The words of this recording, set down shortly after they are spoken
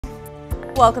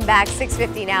Welcome back.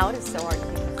 6:50 now. It is so hard to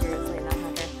take it seriously in that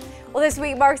hunter. Well, this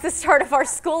week marks the start of our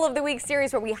School of the Week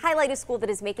series, where we highlight a school that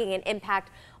is making an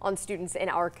impact on students in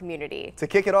our community. To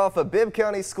kick it off, a Bibb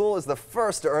County school is the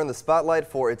first to earn the spotlight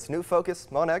for its new focus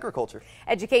on agriculture.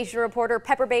 Education reporter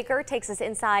Pepper Baker takes us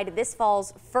inside this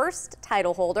fall's first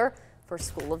title holder for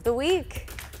School of the Week.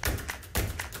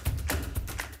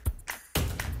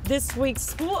 This week's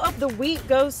School of the Week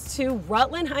goes to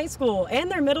Rutland High School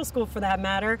and their middle school for that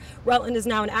matter. Rutland is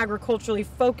now an agriculturally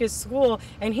focused school,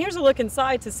 and here's a look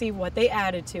inside to see what they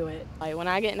added to it. Like when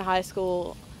I get into high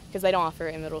school, because they don't offer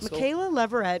it in middle school. Michaela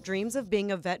Leverett dreams of being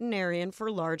a veterinarian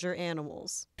for larger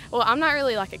animals. Well, I'm not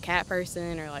really like a cat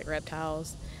person or like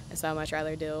reptiles, and so I'd much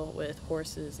rather deal with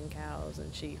horses and cows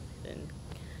and sheep and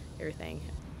everything.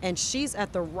 And she's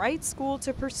at the right school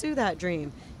to pursue that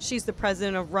dream. She's the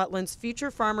president of Rutland's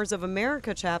Future Farmers of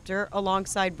America chapter,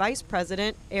 alongside Vice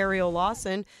President Ariel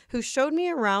Lawson, who showed me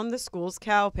around the school's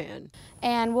cow pen.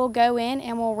 And we'll go in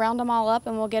and we'll round them all up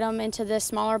and we'll get them into this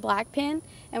smaller black pen,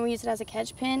 and we use it as a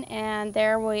catch pen, and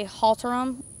there we halter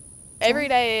them. Every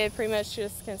day it pretty much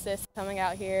just consists of coming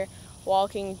out here,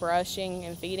 walking, brushing,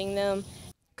 and feeding them.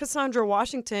 Cassandra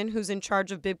Washington, who's in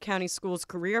charge of Bibb County Schools'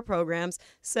 career programs,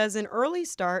 says an early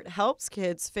start helps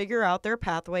kids figure out their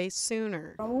pathway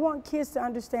sooner. We want kids to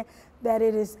understand that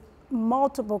it is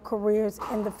multiple careers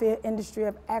in the industry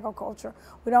of agriculture.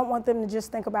 We don't want them to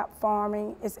just think about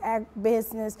farming. It's ag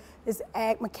business, it's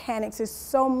ag mechanics, there's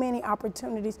so many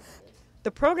opportunities. The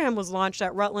program was launched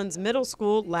at Rutland's middle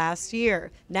school last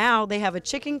year. Now they have a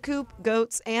chicken coop,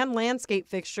 goats, and landscape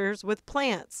fixtures with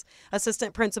plants.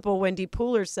 Assistant Principal Wendy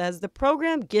Pooler says the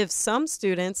program gives some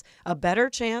students a better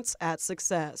chance at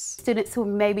success. Students who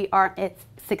maybe aren't as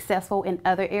successful in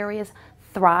other areas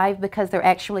thrive because they're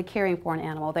actually caring for an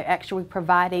animal. They're actually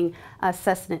providing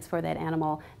sustenance for that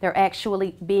animal. They're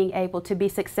actually being able to be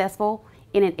successful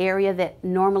in an area that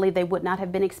normally they would not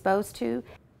have been exposed to.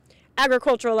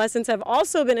 Agricultural lessons have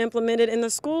also been implemented in the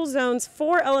school zone's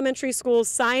 4 elementary schools'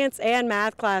 science and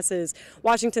math classes.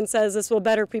 Washington says this will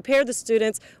better prepare the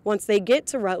students once they get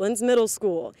to Rutland's middle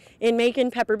school. In Macon,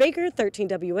 Pepper Baker, 13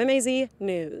 WMAZ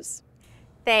News.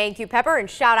 Thank you, Pepper, and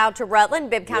shout out to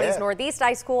Rutland. Bibb County's Northeast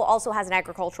High School also has an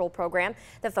agricultural program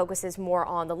that focuses more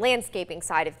on the landscaping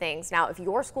side of things. Now, if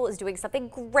your school is doing something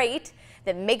great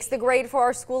that makes the grade for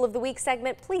our School of the Week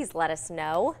segment, please let us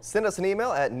know. Send us an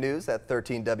email at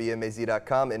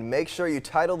news@13wmaz.com and make sure you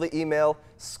title the email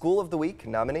School of the Week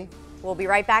nominee. We'll be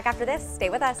right back after this. Stay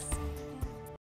with us.